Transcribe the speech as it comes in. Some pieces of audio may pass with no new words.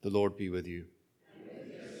The Lord be with you.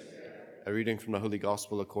 A reading from the Holy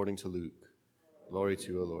Gospel according to Luke. Glory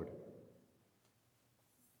to you, O Lord.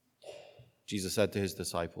 Jesus said to his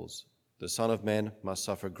disciples, "The Son of Man must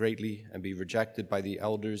suffer greatly and be rejected by the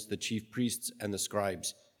elders, the chief priests, and the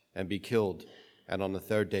scribes, and be killed, and on the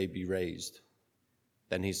third day be raised."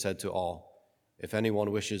 Then he said to all, "If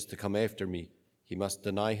anyone wishes to come after me, he must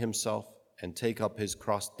deny himself and take up his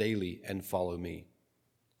cross daily and follow me.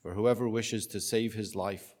 For whoever wishes to save his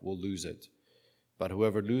life will lose it, but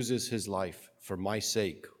whoever loses his life for my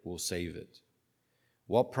sake will save it.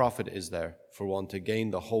 What profit is there for one to gain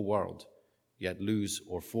the whole world, yet lose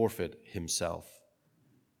or forfeit himself?"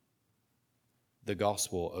 The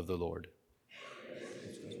Gospel of the Lord.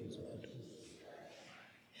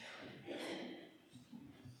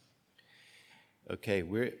 Okay,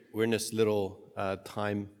 we're in this little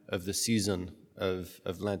time of the season of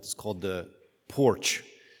Lent. It's called the porch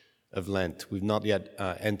of Lent. We've not yet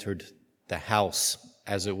entered the house,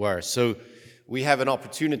 as it were. So we have an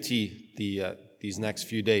opportunity these next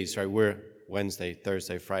few days, right? We're Wednesday,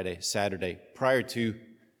 Thursday, Friday, Saturday, prior to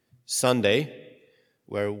Sunday,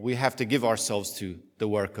 where we have to give ourselves to the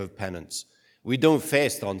work of penance. We don't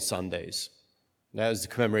fast on Sundays. That is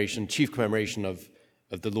the chief commemoration of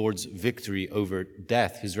the Lord's victory over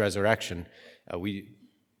death, his resurrection. We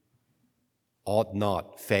ought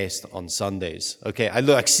not fast on Sundays. Okay,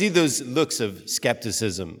 I see those looks of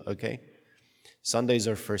skepticism, okay? Sundays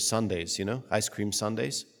are for Sundays, ice cream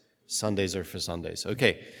Sundays. Sundays are for Sundays.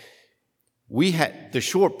 Okay, the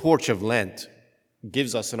short porch of Lent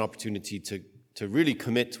gives us an opportunity to really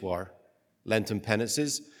commit to our Lenten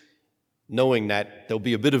penances, knowing that there'll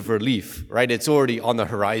be a bit of relief, right? It's already on the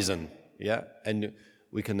horizon, yeah? And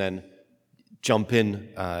we can then jump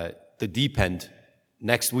in the deep end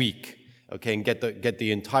next week, okay, and get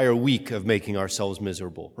the entire week of making ourselves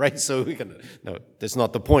miserable, right? So no, that's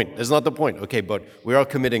not the point. That's not the point, okay, but we are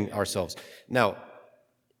committing ourselves. Now,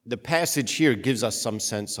 the passage here gives us some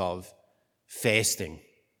sense of fasting,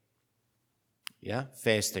 yeah,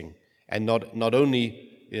 fasting, and not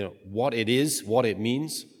only what it is, what it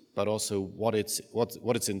means, but also what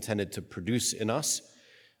it's intended to produce in us.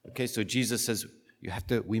 Okay, so Jesus says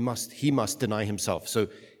he must deny himself. So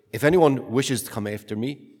if anyone wishes to come after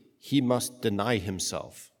me, he must deny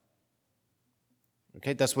himself.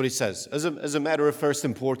 Okay, that's what he says. As a matter of first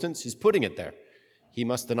importance, he's putting it there. He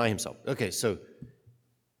must deny himself. Okay, so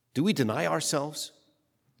do we deny ourselves?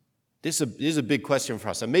 This is a big question for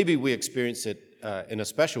us. And maybe we experience it in a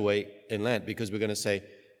special way in Lent, because we're going to say,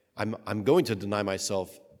 I'm going to deny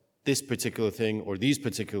myself this particular thing or these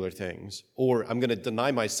particular things. Or I'm going to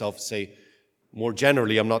deny myself, say, more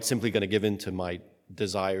generally, I'm not simply going to give in to my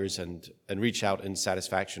desires and reach out in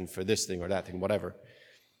satisfaction for this thing or that thing, whatever.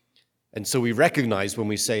 And so we recognize when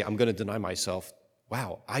we say, I'm going to deny myself,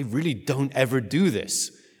 wow, I really don't ever do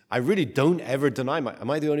this. I really don't ever deny am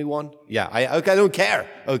I the only one? Yeah, I don't care,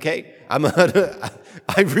 okay?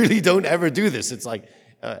 I really don't ever do this. It's like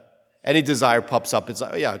any desire pops up. It's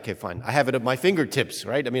like, oh, yeah, okay, fine. I have it at my fingertips,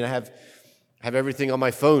 right? I mean, I have everything on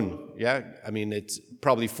my phone, yeah? I mean, it's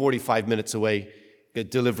probably 45 minutes away. Get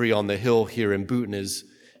delivery on the hill here in Booton is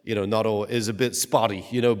a bit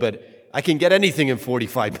spotty, but I can get anything in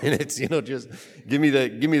 45 minutes, just give me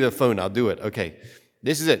the phone, I'll do it. Okay,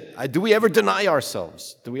 this is it. Do we ever deny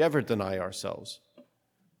ourselves?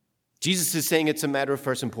 Jesus is saying it's a matter of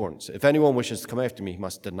first importance. If anyone wishes to come after me, he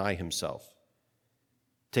must deny himself,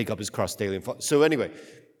 take up his cross daily and follow. So anyway,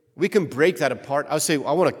 we can break that apart. I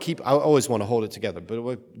always want to hold it together, but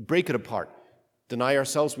we'll break it apart. Deny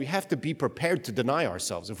ourselves, we have to be prepared to deny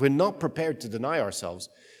ourselves. If we're not prepared to deny ourselves,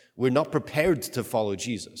 we're not prepared to follow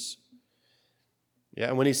Jesus. Yeah,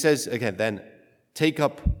 and when he says, again, then take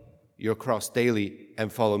up your cross daily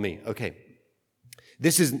and follow me. Okay,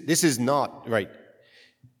 this is not, right,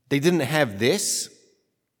 they didn't have this,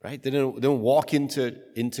 right? They didn't walk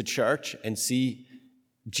into church and see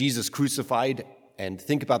Jesus crucified and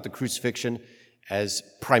think about the crucifixion as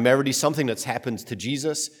primarily something that's happened to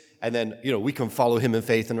Jesus, and then, we can follow him in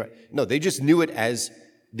faith. No, they just knew it as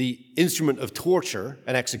the instrument of torture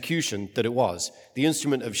and execution that it was, the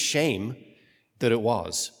instrument of shame that it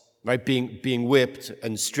was, right? Being whipped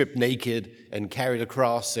and stripped naked and carried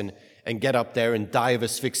across and get up there and die of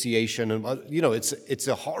asphyxiation. And, it's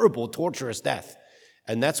a horrible, torturous death.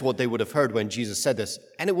 And that's what they would have heard when Jesus said this.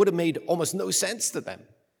 And it would have made almost no sense to them.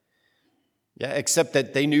 Yeah, except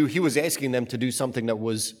that they knew he was asking them to do something that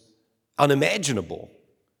was unimaginable.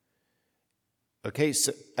 Okay,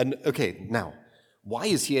 now, why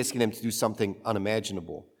is he asking them to do something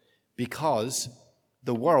unimaginable? Because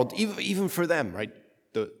the world, even for them, right,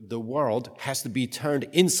 the world has to be turned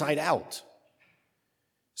inside out.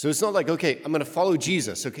 So it's not like, okay, I'm going to follow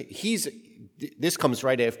Jesus. Okay, this comes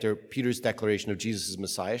right after Peter's declaration of Jesus'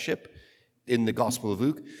 messiahship in the Gospel of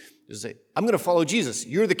Luke. Say, I'm going to follow Jesus.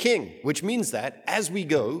 You're the king, which means that as we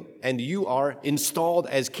go and you are installed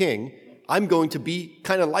as king, I'm going to be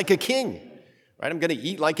kind of like a king, right? I'm going to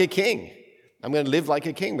eat like a king. I'm going to live like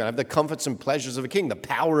a king. I'm going to have the comforts and pleasures of a king, the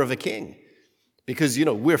power of a king. Because,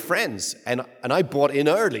 we're friends, and I bought in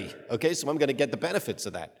early, okay? So I'm going to get the benefits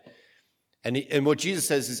of that. And what Jesus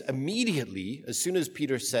says is immediately, as soon as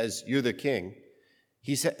Peter says, you're the king,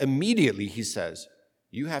 he says,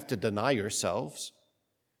 you have to deny yourselves,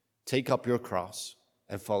 take up your cross,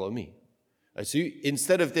 and follow me. So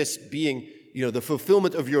instead of this being, the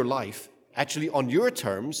fulfillment of your life, actually on your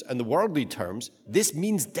terms and the worldly terms, this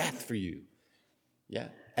means death for you. Yeah.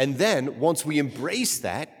 And then once we embrace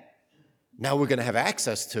that, now we're going to have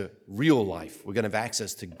access to real life. We're going to have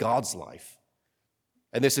access to God's life.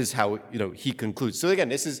 And this is how, he concludes. So again,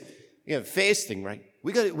 this is, fasting, right?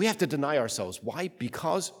 We have to deny ourselves. Why?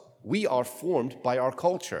 Because we are formed by our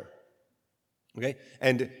culture. Okay?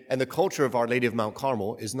 And the culture of Our Lady of Mount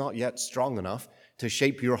Carmel is not yet strong enough to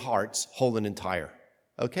shape your hearts whole and entire.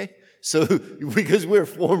 Okay? So because we're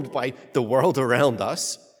formed by the world around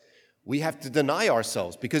us, we have to deny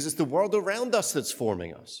ourselves because it's the world around us that's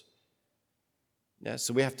forming us. Yeah,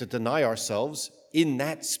 so we have to deny ourselves in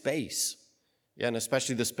that space. Yeah, and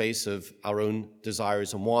especially the space of our own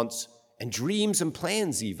desires and wants and dreams and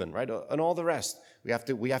plans even, right? And all the rest. We have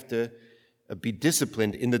to be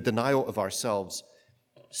disciplined in the denial of ourselves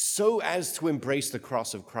so as to embrace the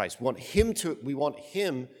cross of Christ. We want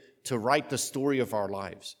him to write the story of our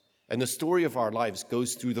lives. And the story of our lives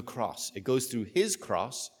goes through the cross. It goes through his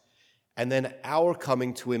cross and then our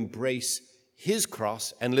coming to embrace his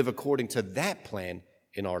cross and live according to that plan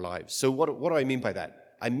in our lives. So what do I mean by that?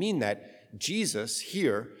 I mean that Jesus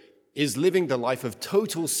here is living the life of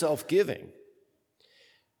total self-giving.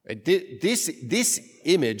 This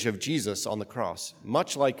image of Jesus on the cross,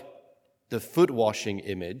 much like the foot-washing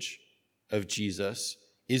image of Jesus,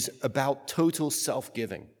 is about total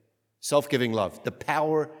self-giving love, the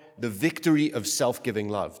power, the victory of self-giving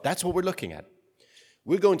love. That's what we're looking at.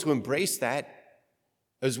 We're going to embrace that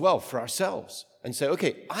as well for ourselves and say,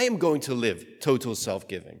 okay, I am going to live total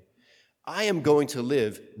self-giving. I am going to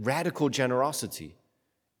live radical generosity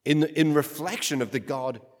in reflection of the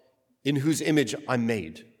God in whose image I'm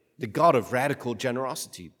made, the God of radical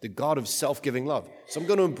generosity, the God of self-giving love. So I'm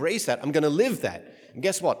going to embrace that. I'm going to live that. And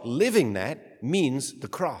guess what? Living that means the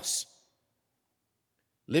cross.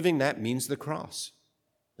 Living that means the cross.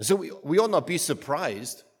 And so we ought not be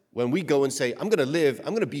surprised when we go and say, I'm going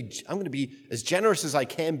to be as generous as I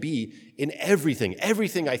can be in everything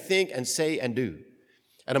I think and say and do.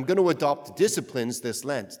 And I'm going to adopt disciplines this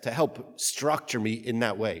Lent to help structure me in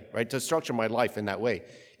that way, right? To structure my life in that way,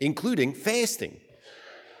 including fasting.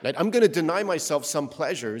 Right? I'm going to deny myself some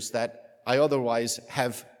pleasures that I otherwise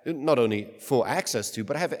have not only full access to,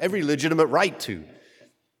 but I have every legitimate right to.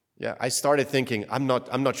 Yeah, I started thinking, I'm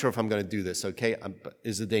not sure if I'm going to do this, okay?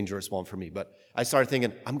 It's a dangerous one for me, but I started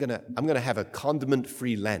thinking, I'm going to have a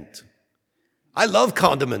condiment-free Lent. I love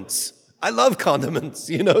condiments.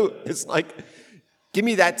 It's like, give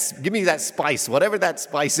me that spice, whatever that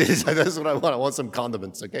spice is, that's what I want. I want some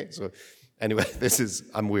condiments, okay? So anyway,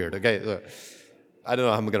 I'm weird, okay? So, I don't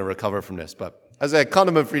know how I'm going to recover from this, but as a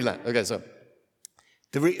condiment-free Lent, okay,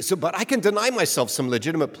 but I can deny myself some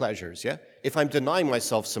legitimate pleasures, yeah? If I'm denying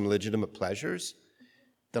myself some legitimate pleasures,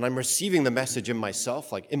 then I'm receiving the message in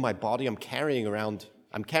myself, like in my body, I'm carrying around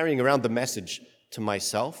the message to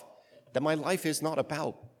myself that my life is not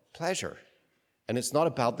about pleasure. And it's not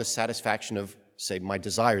about the satisfaction of, say, my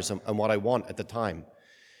desires and what I want at the time.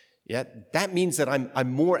 Yeah, that means that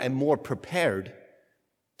I'm more and more prepared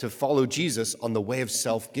to follow Jesus on the way of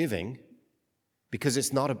self-giving because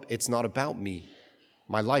it's not about me.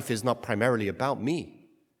 My life is not primarily about me.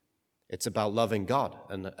 It's about loving God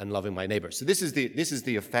and loving my neighbor. So this is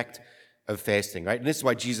the effect of fasting, right? And this is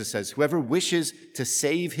why Jesus says, whoever wishes to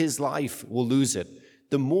save his life will lose it.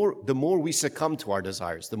 The more we succumb to our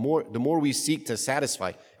desires, the more we seek to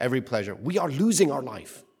satisfy every pleasure, we are losing our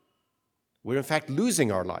life. We're in fact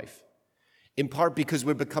losing our life, in part because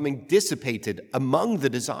we're becoming dissipated among the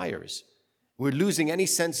desires. We're losing any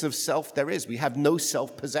sense of self there is. We have no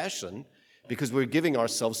self-possession because we're giving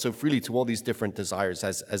ourselves so freely to all these different desires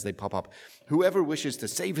as they pop up. Whoever wishes to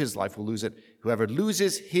save his life will lose it. Whoever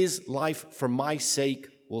loses his life for my sake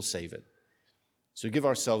will save it. So we give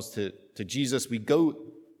ourselves to Jesus. We go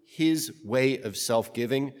his way of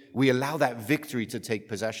self-giving. We allow that victory to take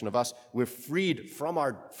possession of us. We're freed from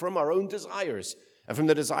our own desires and from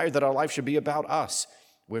the desire that our life should be about us.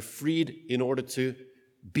 We're freed in order to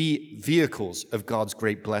be vehicles of God's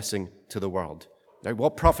great blessing to the world. Right?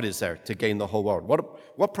 What profit is there to gain the whole world?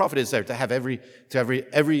 What profit is there to have every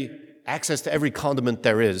access to every condiment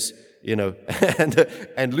there is,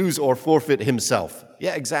 and lose or forfeit himself?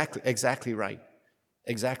 Yeah, exactly right.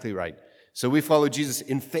 Exactly right. So we follow Jesus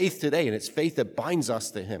in faith today, and it's faith that binds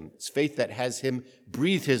us to him. It's faith that has him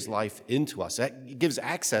breathe his life into us. That gives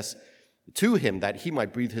access to him that he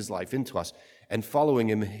might breathe his life into us. And following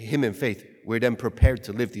him in faith, we're then prepared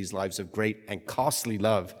to live these lives of great and costly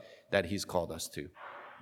love that he's called us to.